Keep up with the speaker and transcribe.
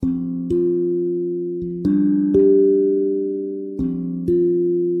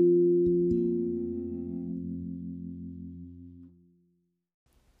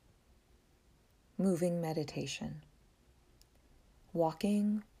meditation.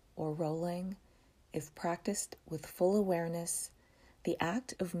 Walking or rolling, if practiced with full awareness, the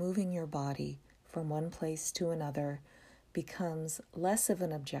act of moving your body from one place to another becomes less of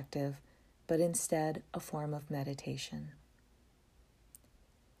an objective, but instead a form of meditation.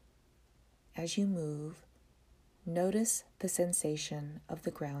 As you move, notice the sensation of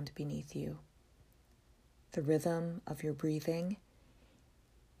the ground beneath you, the rhythm of your breathing,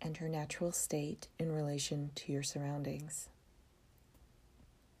 and your natural state in relation to your surroundings.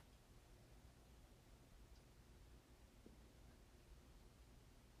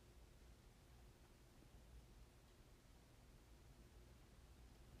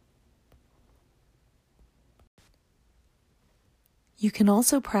 You can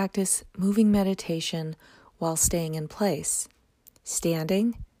also practice moving meditation while staying in place,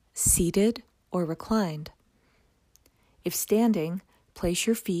 standing, seated, or reclined. If standing, place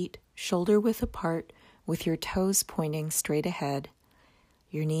your feet shoulder-width apart with your toes pointing straight ahead,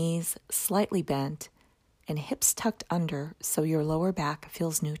 your knees slightly bent, and hips tucked under so your lower back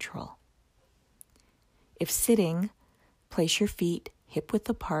feels neutral. If sitting, place your feet hip-width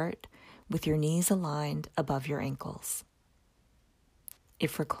apart with your knees aligned above your ankles.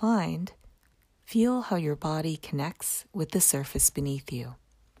 If reclined, feel how your body connects with the surface beneath you.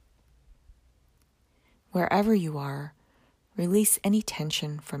 Wherever you are, release any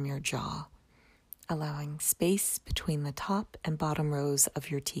tension from your jaw, allowing space between the top and bottom rows of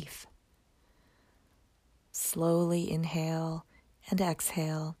your teeth. Slowly inhale and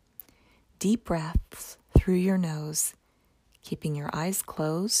exhale, deep breaths through your nose, keeping your eyes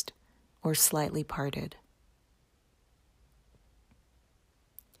closed or slightly parted.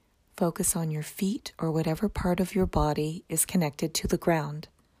 Focus on your feet or whatever part of your body is connected to the ground.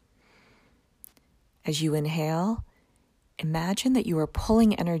 As you inhale, imagine that you are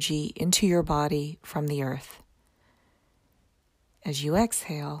pulling energy into your body from the earth. As you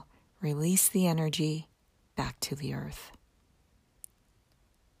exhale, release the energy back to the earth.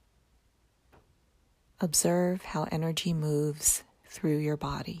 Observe how energy moves through your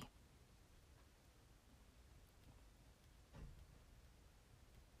body.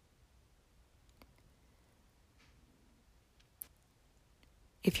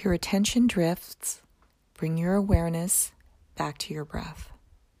 If your attention drifts, bring your awareness back to your breath.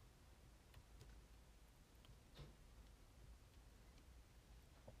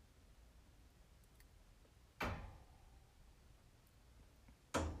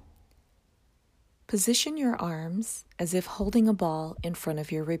 Position your arms as if holding a ball in front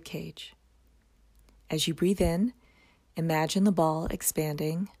of your ribcage. As you breathe in, imagine the ball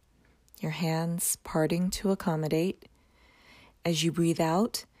expanding, your hands parting to accommodate. As you breathe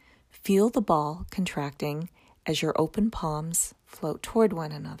out, feel the ball contracting as your open palms float toward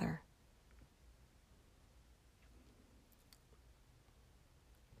one another.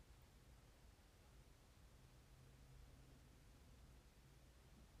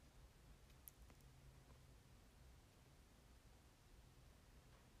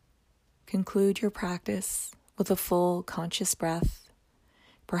 Conclude your practice with a full conscious breath,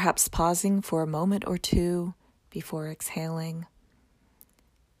 perhaps pausing for a moment or two before exhaling.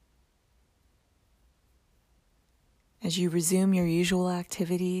 As you resume your usual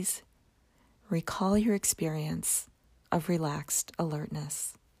activities, recall your experience of relaxed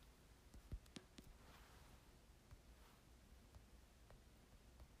alertness.